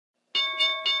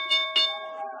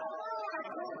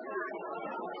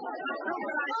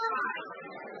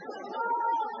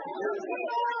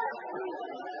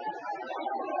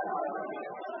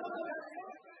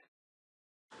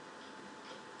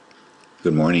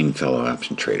Good morning, fellow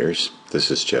option traders. This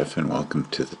is Jeff, and welcome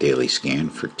to the daily scan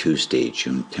for Tuesday,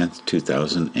 June 10th,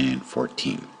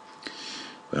 2014.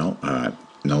 Well,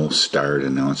 no start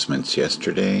announcements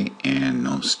yesterday and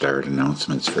no start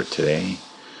announcements for today,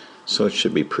 so it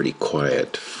should be pretty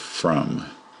quiet from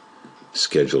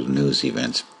scheduled news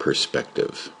events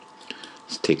perspective.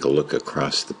 Let's take a look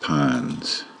across the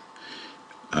ponds.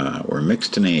 We're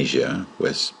mixed in Asia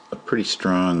with a pretty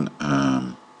strong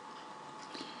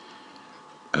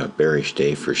bearish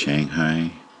day for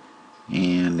Shanghai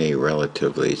and a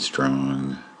relatively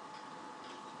strong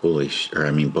bullish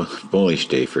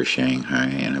day for Shanghai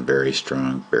and a very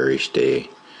strong bearish day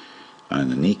on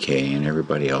the Nikkei, and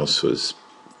everybody else was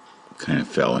kind of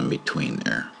fell in between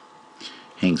there.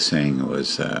 Hang Seng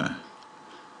was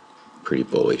pretty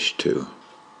bullish too.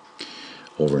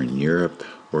 Over in Europe,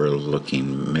 we're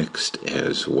looking mixed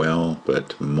as well,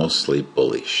 but mostly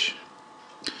bullish.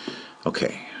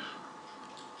 Okay.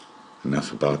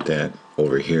 Enough about that.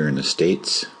 Over here in the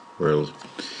States, we're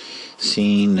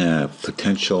seeing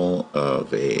potential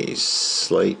of a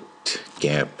slight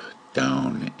gap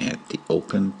down at the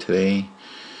open today.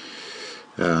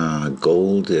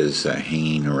 Gold is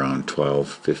hanging around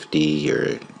 1250,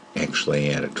 or actually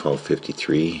at a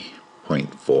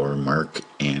 1253.4 mark,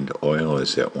 and oil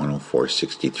is at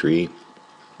 104.63.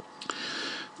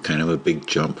 Kind of a big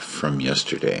jump from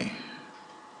yesterday.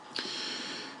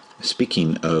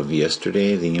 Speaking of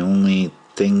yesterday, the only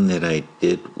thing that I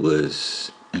did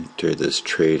was enter this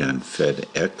trade on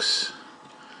FedEx,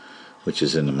 which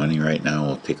is in the money right now.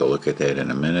 We'll take a look at that in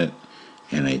a minute.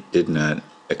 And I did not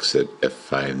exit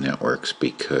F5 networks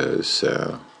because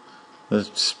the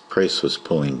price was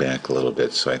pulling back a little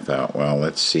bit. So I thought, well,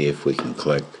 let's see if we can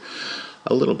collect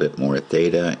a little bit more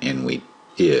theta, and we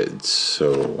did.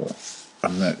 So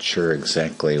I'm not sure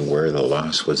exactly where the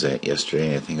loss was at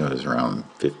yesterday. I think it was around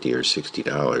 $50 or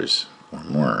 $60 or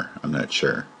more. I'm not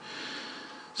sure.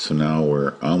 So now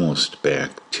we're almost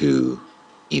back to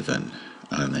even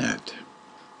on that.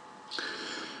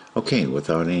 Okay,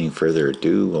 without any further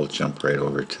ado, we'll jump right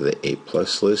over to the A+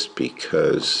 list,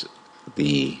 because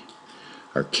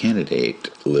our candidate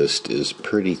list is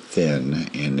pretty thin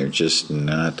and they're just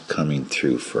not coming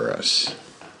through for us.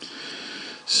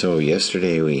 So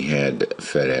yesterday we had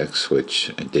FedEx,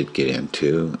 which I did get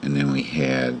into, and then we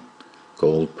had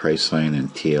Gold, Priceline,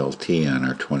 and TLT on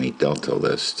our 20 Delta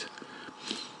list.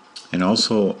 And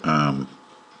also,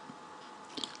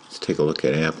 let's take a look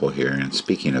at Apple here. And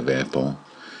speaking of Apple,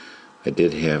 I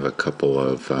did have a couple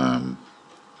of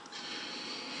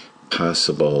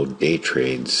possible day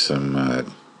trades,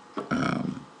 some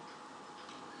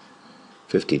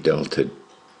 50 Delta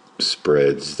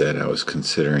spreads that I was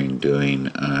considering doing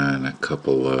on a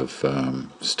couple of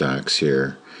stocks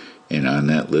here, and on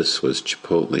that list was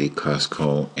Chipotle,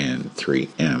 Costco, and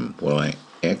 3M. Well, I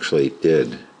actually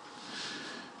did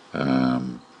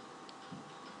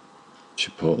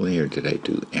Chipotle, or did I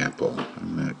do Apple?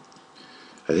 I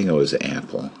think it was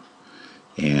Apple,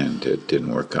 and it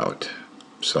didn't work out.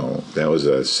 So that was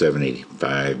a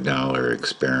 $75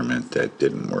 experiment that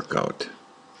didn't work out.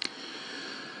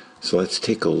 So let's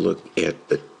take a look at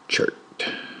the chart.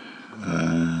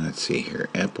 Let's see here.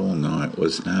 Apple, no, it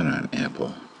was not on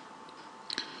Apple.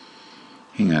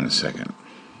 Hang on a second.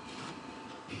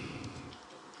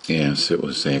 Yes, it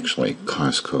was actually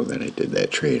Costco that I did that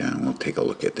trade on. We'll take a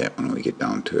look at that when we get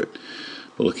down to it.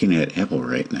 But looking at Apple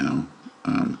right now,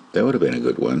 that would have been a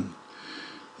good one.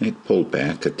 It pulled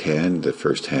back a tad the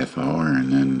first half hour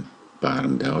and then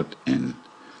bottomed out and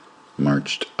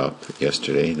marched up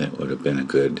yesterday. That would have been a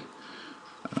good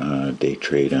day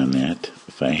trade on that.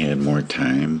 If I had more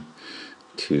time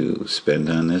to spend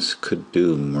on this, could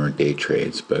do more day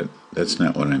trades, but that's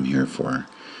not what I'm here for.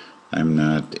 I'm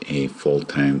not a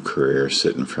full-time career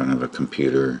sit in front of a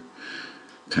computer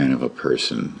kind of a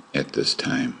person at this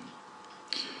time.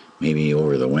 Maybe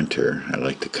over the winter I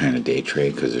like to kind of day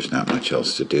trade because there's not much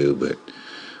else to do, but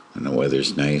when the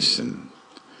weather's nice and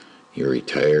you're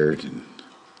retired and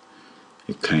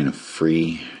you're kind of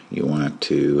free, you want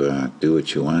to do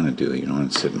what you want to do. You don't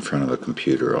want to sit in front of a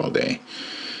computer all day.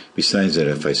 Besides that,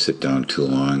 if I sit down too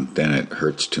long, then it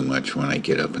hurts too much when I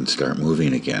get up and start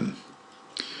moving again,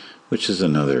 which is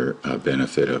another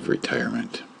benefit of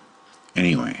retirement.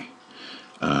 Anyway,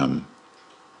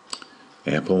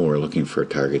 Apple, we're looking for a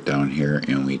target down here,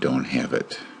 and we don't have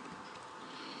it.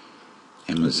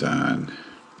 Amazon,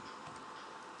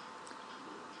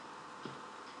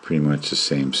 pretty much the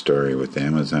same story with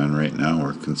Amazon right now.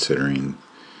 We're considering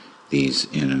these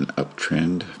in an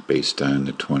uptrend based on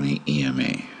the 20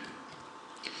 EMA.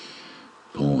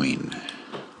 Boeing,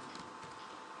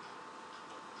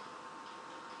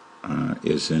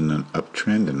 is in an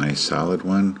uptrend, a nice solid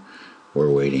one.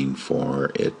 We're waiting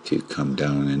for it to come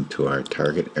down into our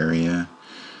target area.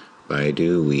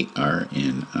 Baidu, we are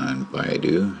in on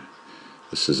Baidu.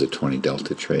 This is a 20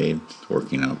 delta trade,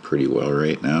 working out pretty well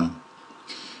right now.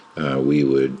 We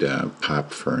would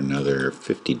pop for another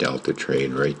 50 delta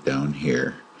trade right down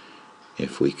here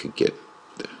if we could get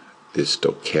this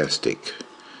stochastic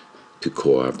to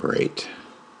cooperate.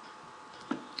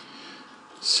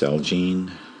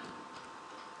 Celgene,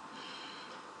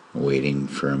 waiting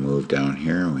for a move down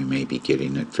here. We may be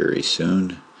getting it very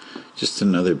soon. Just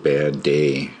another bad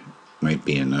day might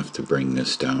be enough to bring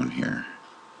this down here.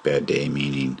 Bad day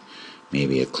meaning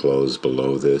maybe a close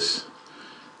below this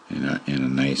in a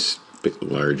nice bit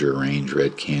larger range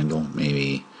red candle,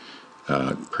 maybe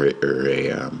a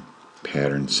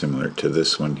pattern similar to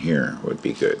this one here would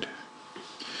be good.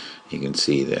 You can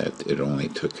see that it only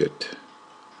took it.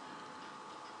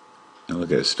 Now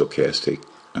look at a stochastic.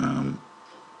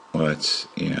 Well,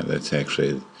 that's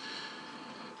actually,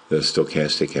 the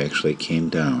stochastic actually came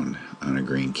down on a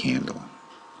green candle.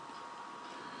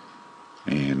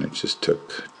 And it just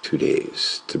took 2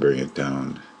 days to bring it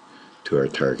down to our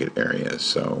target area.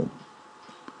 So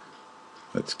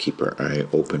let's keep our eye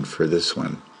open for this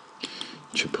one.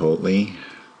 Chipotle,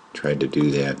 tried to do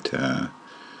that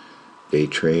day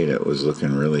trade. It was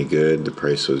looking really good. The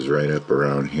price was right up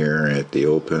around here at the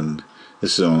open.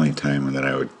 This is the only time that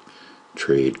I would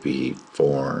trade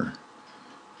before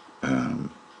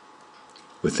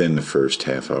within the first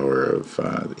half hour of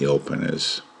the open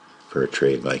is for a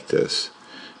trade like this,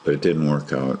 but it didn't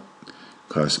work out.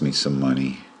 Cost me some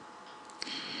money.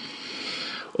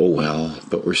 Oh well,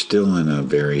 but we're still in a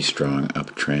very strong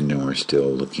uptrend, and we're still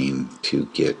looking to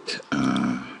get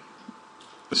a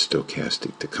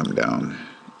stochastic to come down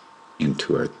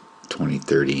into our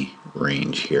 20-30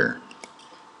 range here.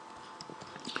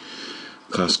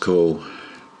 Costco,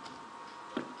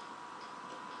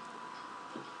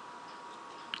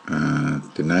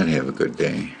 did not have a good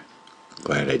day.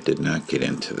 Glad I did not get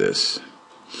into this.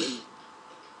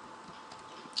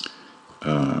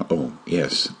 Oh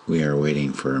yes, we are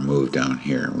waiting for a move down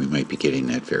here. We might be getting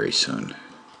that very soon.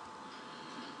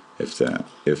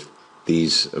 If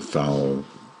these follow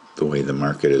the way the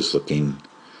market is looking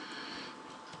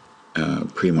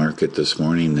pre-market this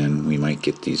morning, then we might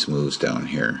get these moves down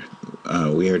here.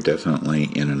 We are definitely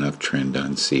in an uptrend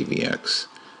on CVX.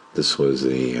 This was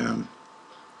it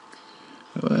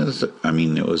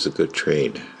was a good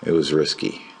trade. It was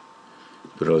risky,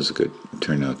 but it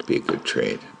turned out to be a good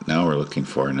trade. Now we're looking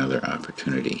for another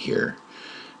opportunity here,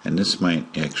 and this might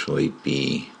actually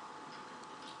be,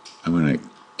 I'm going to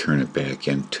turn it back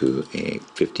into a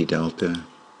 50 delta.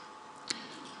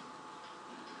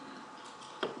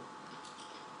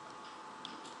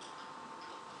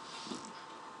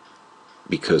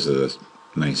 Because of the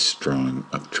nice strong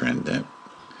uptrend that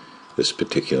this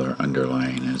particular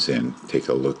underlying is in. Take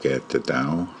a look at the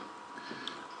Dow.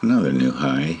 Another new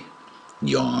high.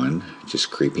 Yawn, just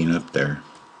creeping up there.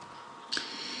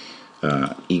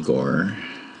 Igor.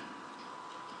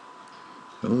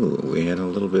 Oh, we had a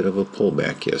little bit of a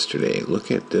pullback yesterday.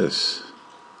 Look at this.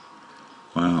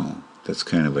 Wow, that's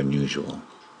kind of unusual.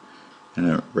 And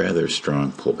a rather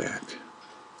strong pullback.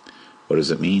 What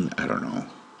does it mean? I don't know.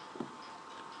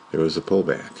 There was a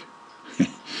pullback.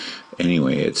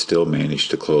 Anyway, it still managed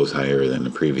to close higher than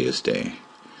the previous day,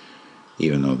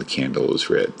 even though the candle was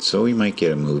red. So we might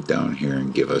get a move down here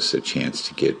and give us a chance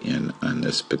to get in on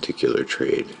this particular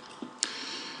trade.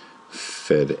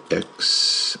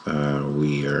 FedEx,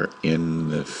 we are in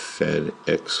the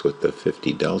FedEx with the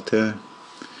 50 delta.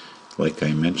 Like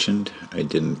I mentioned, I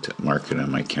didn't mark it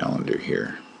on my calendar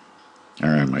here, or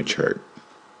on my chart.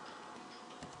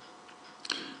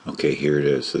 Okay, here it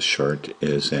is. The short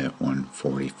is at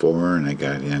 144, and I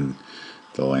got in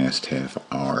the last half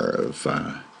hour of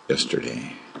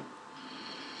yesterday.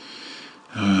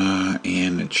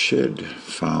 And it should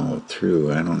follow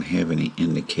through. I don't have any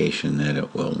indication that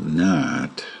it will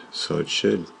not, so it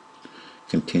should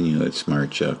continue its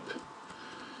march up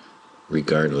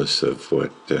regardless of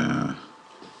what the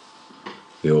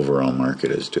overall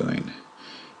market is doing.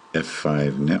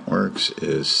 F5 Networks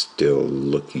is still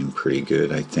looking pretty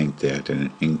good. I think that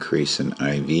an increase in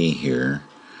IV here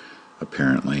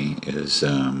apparently is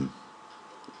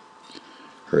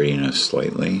hurting us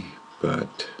slightly,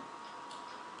 but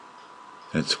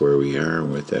that's where we are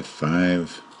with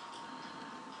F5,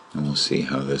 and we'll see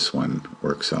how this one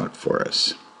works out for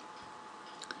us.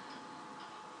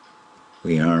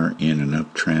 We are in an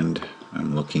uptrend.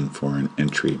 I'm looking for an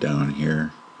entry down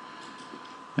here.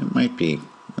 It might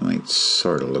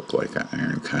sort of look like an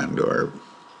iron condor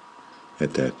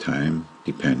at that time,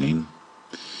 depending.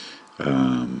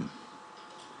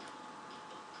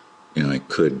 I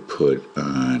could put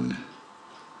on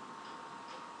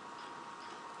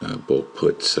a bull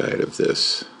put side of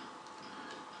this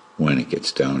when it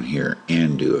gets down here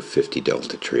and do a 50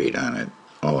 delta trade on it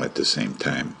all at the same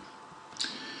time.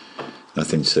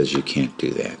 Nothing says you can't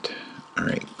do that.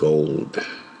 Alright, gold.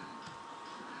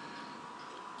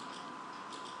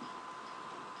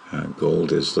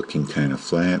 Gold is looking kind of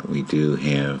flat. We do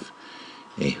have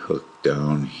a hook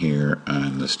down here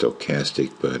on the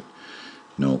stochastic, but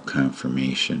no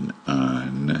confirmation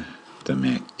on the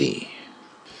MACD.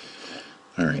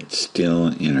 Alright, still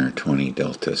in our 20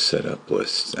 delta setup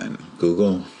list then.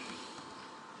 Google.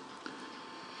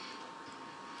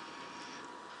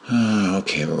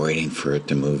 Okay, we're waiting for it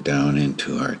to move down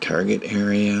into our target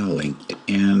area.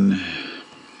 LinkedIn.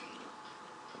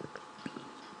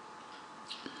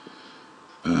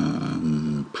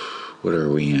 What are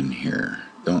we in here?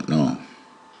 Don't know.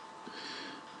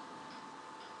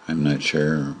 I'm not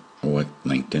sure what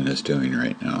LinkedIn is doing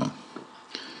right now,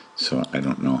 so I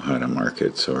don't know how to mark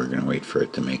it, so we're going to wait for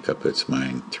it to make up its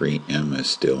mind. 3M is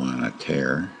still on a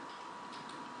tear.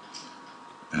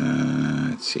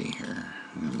 Let's see here.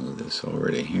 I'm going to move this over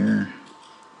to here.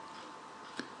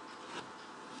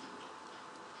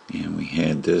 And we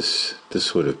had this.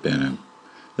 This would have been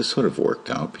this would have worked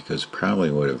out because probably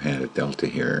would have had a delta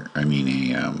here. I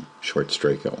mean a short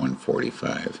strike at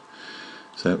 145.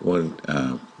 So that would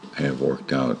have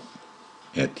worked out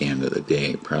at the end of the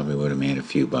day. Probably would have made a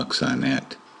few bucks on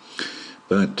that.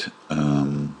 But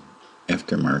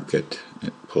after market,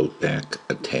 it pulled back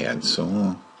a tad.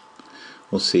 So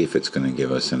we'll see if it's going to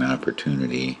give us an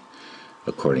opportunity,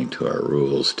 according to our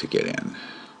rules, to get in.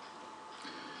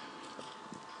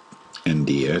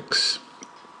 NDX.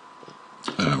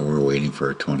 We're waiting for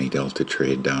a 20 delta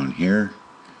trade down here.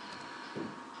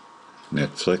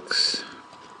 Netflix.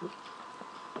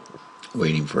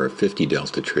 Waiting for a 50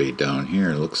 delta trade down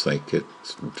here. Looks like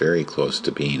it's very close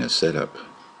to being a setup.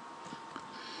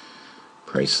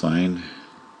 Priceline.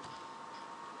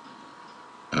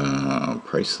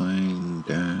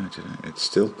 Priceline, it's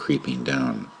still creeping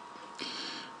down.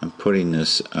 I'm putting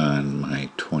this on my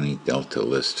 20 delta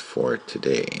list for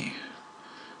today.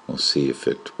 We'll see if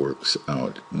it works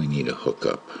out. We need a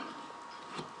hookup.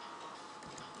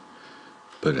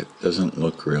 But it doesn't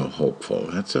look real hopeful.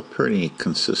 That's a pretty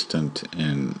consistent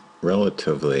and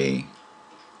relatively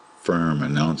firm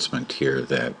announcement here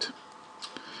that,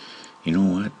 you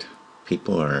know what,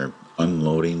 people are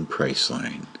unloading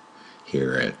Priceline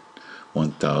here at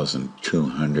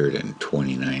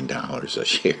 $1,229 a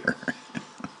share.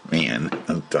 Man,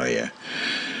 I'll tell you,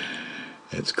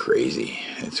 it's crazy.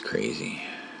 It's crazy.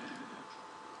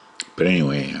 But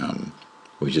anyway,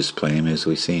 we just play them as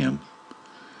we see them.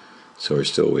 So we're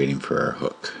still waiting for our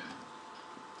hook.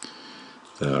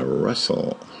 The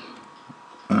Russell,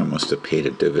 I must have paid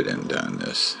a dividend on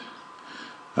this.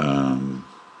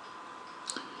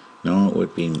 No, it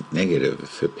would be negative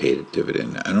if it paid a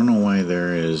dividend. I don't know why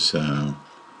there is. I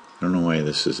don't know why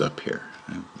this is up here.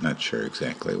 I'm not sure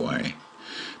exactly why.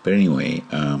 But anyway,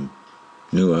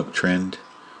 new uptrend,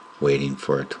 waiting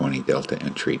for a 20 delta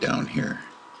entry down here.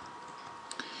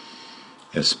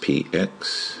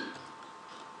 SPX.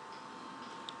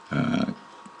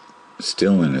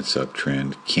 Still in its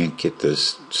uptrend. Can't get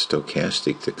this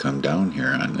stochastic to come down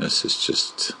here on this. It's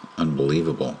just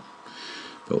unbelievable.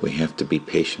 But we have to be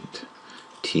patient.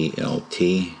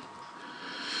 TLT.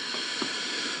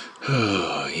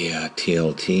 Oh, yeah,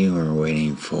 TLT we're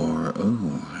waiting for.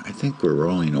 Oh, I think we're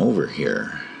rolling over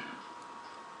here.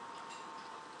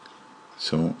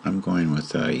 So I'm going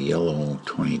with a yellow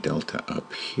 20 delta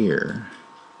up here.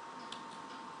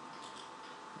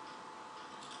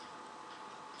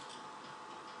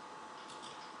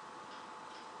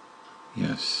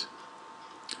 Yes,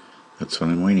 that's what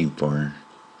I'm waiting for.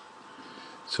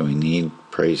 So we need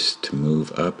price to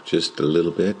move up just a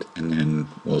little bit, and then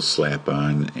we'll slap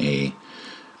on a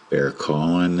bear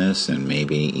call on this, and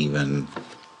maybe even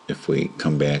if we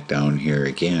come back down here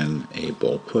again, a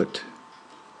bull put.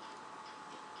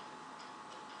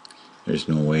 There's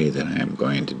no way that I'm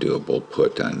going to do a bull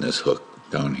put on this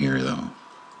hook down here though.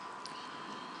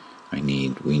 We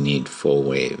need full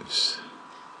waves.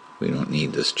 We don't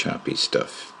need this choppy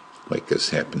stuff like is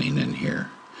happening in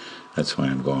here. That's why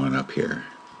I'm going up here.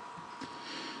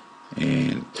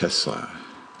 And Tesla,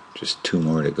 just 2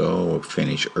 more to go. We'll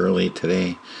finish early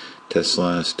today.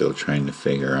 Tesla is still trying to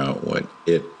figure out what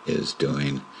it is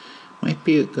doing. Might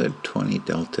be a good 20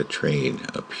 delta trade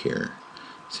up here.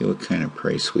 See what kind of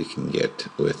price we can get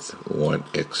with what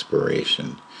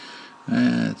expiration.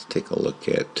 Let's take a look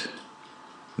at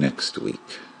next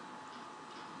week.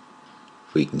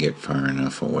 If we can get far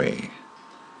enough away.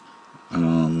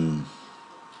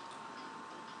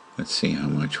 Let's see how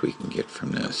much we can get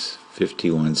from this.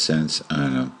 51 cents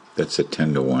on a, that's a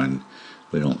 10 to 1.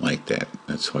 We don't like that.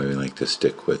 That's why we like to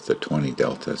stick with the 20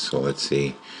 delta. So let's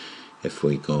see if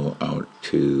we go out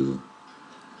to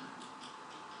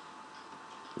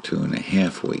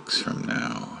 2.5 weeks from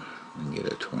now. We can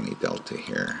get a 20 delta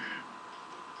here.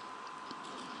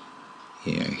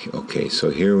 Yeah, okay, so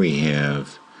here we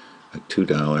have a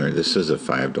 $2. This is a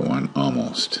 5 to 1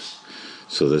 almost.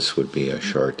 So this would be a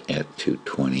short at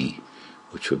 220,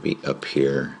 which would be up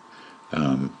here.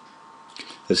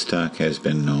 This stock has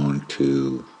been known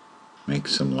to make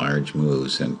some large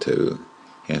moves, and to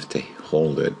have to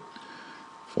hold it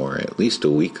for at least a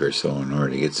week or so in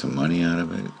order to get some money out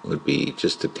of it would be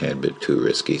just a tad bit too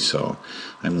risky. So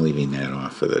I'm leaving that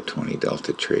off of the 20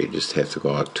 delta trade. Just have to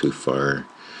go out too far,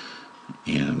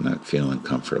 and I'm not feeling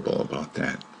comfortable about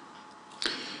that.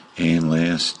 And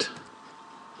last,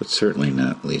 but certainly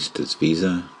not least, is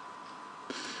Visa.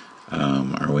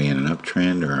 Are we in an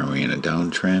uptrend or are we in a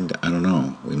downtrend? I don't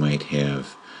know. We might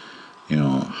have,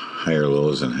 higher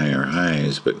lows and higher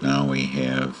highs, but now we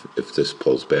have, if this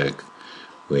pulls back,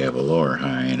 we have a lower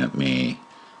high, and it may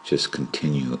just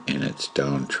continue in its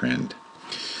downtrend.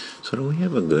 So do we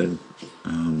have a good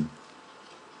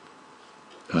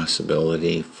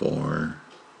possibility for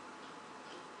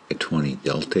a 20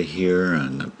 delta here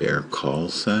on the bear call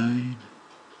side?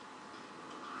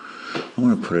 I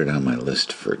want to put it on my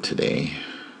list for today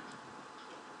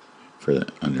for the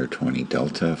under 20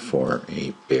 delta for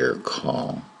a bear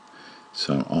call.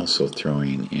 So I'm also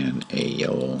throwing in a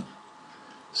yellow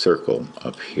circle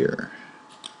up here.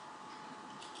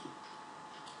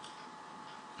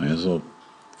 Might as well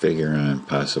figure on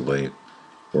possibly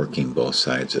working both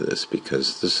sides of this,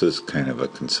 because this is kind of a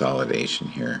consolidation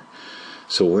here.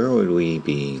 So where would we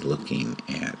be looking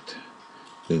at?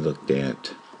 We looked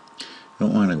at, I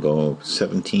don't want to go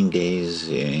 17 days,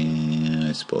 and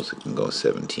I suppose it can go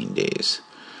 17 days.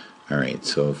 Alright,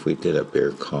 so if we did a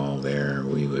bear call there,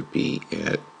 we would be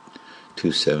at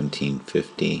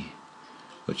 217.50,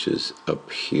 which is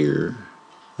up here.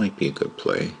 Might be a good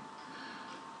play.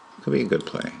 Could be a good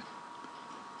play.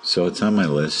 So it's on my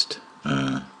list.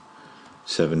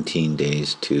 17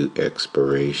 days to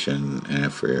expiration, and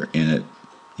if we're in it,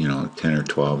 10 or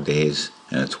 12 days,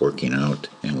 and it's working out,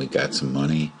 and we got some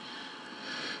money,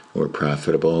 we're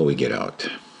profitable, we get out.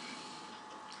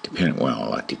 Well, a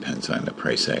lot depends on the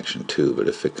price action too, but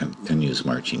if it continues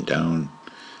marching down,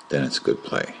 then it's a good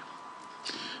play.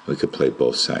 We could play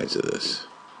both sides of this.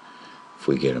 If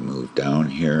we get a move down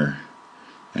here,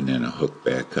 and then a hook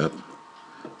back up,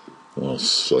 we'll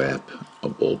slap a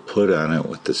bull put on it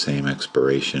with the same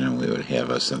expiration, and we would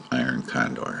have us an iron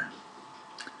condor.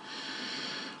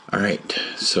 Alright,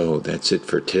 so that's it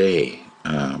for today.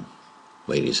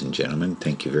 Ladies and gentlemen,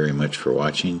 thank you very much for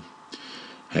watching.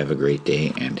 Have a great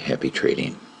day and happy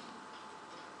trading.